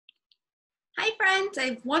friends, I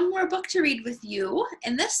have one more book to read with you,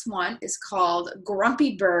 and this one is called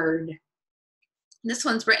Grumpy Bird. This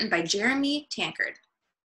one's written by Jeremy Tankard.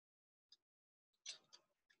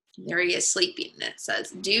 There he is sleeping, and it says,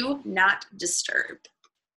 "Do not disturb."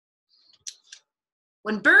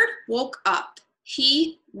 When Bird woke up,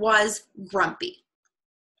 he was grumpy.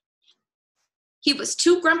 He was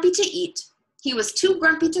too grumpy to eat. He was too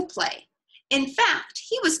grumpy to play. In fact,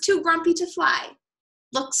 he was too grumpy to fly.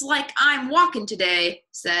 "Looks like I'm walking today,"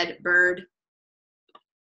 said Bird.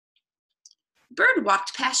 Bird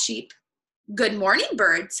walked past Sheep. "Good morning,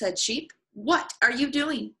 Bird," said Sheep. "What are you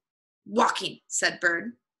doing?" "Walking," said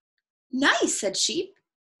Bird. "Nice," said Sheep.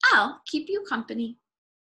 "I'll keep you company."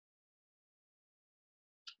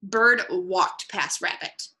 Bird walked past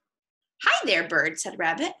Rabbit. "Hi there, Bird," said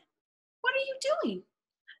Rabbit. "What are you doing?"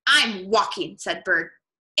 "I'm walking," said Bird.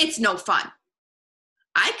 "It's no fun."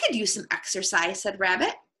 "I could use some exercise," said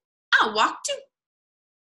Rabbit. "I'll walk too."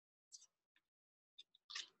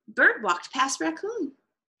 Bird walked past Raccoon.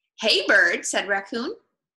 "Hey, Bird," said Raccoon.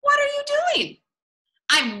 "What are you doing?"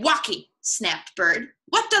 "I'm walking," snapped Bird.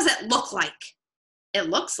 "What does it look like?" "It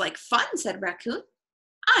looks like fun," said Raccoon.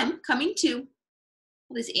 "I'm coming too."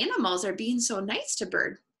 Well, these animals are being so nice to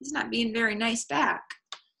Bird. He's not being very nice back.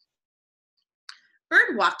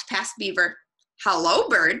 Bird walked past Beaver. "Hello,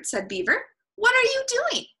 Bird," said Beaver. "What are you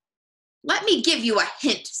doing?" "Let me give you a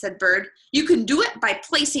hint," said Bird. "You can do it by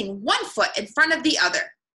placing one foot in front of the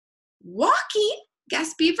other." "Walking?"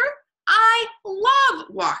 gasped Beaver. "I love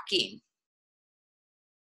walking."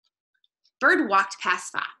 Bird walked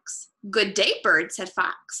past Fox. "Good day, Bird," said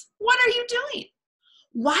Fox. "What are you doing?"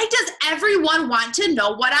 "Why does everyone want to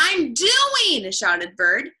know what I'm doing?" shouted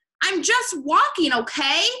Bird. "I'm just walking,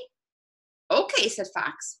 okay?" "Okay," said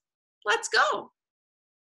Fox. "Let's go."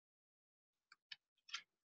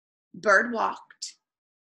 Bird walked.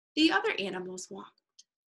 The other animals walked.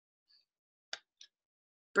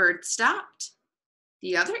 Bird stopped.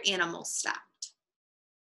 The other animals stopped.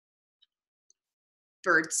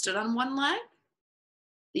 Bird stood on one leg.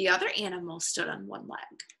 The other animals stood on one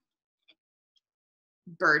leg.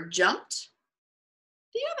 Bird jumped.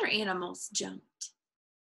 The other animals jumped.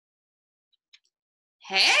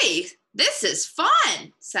 "Hey, this is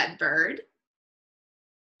fun," said Bird.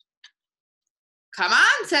 "Come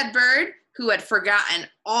on," said Bird, who had forgotten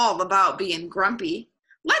all about being grumpy.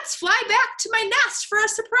 "Let's fly back to my nest for a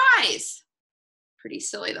surprise." Pretty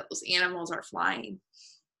silly that those animals are flying.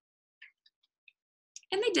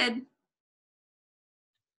 And they did.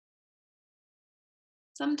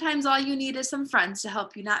 Sometimes all you need is some friends to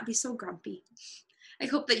help you not be so grumpy. I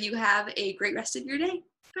hope that you have a great rest of your day.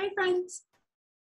 Bye, friends.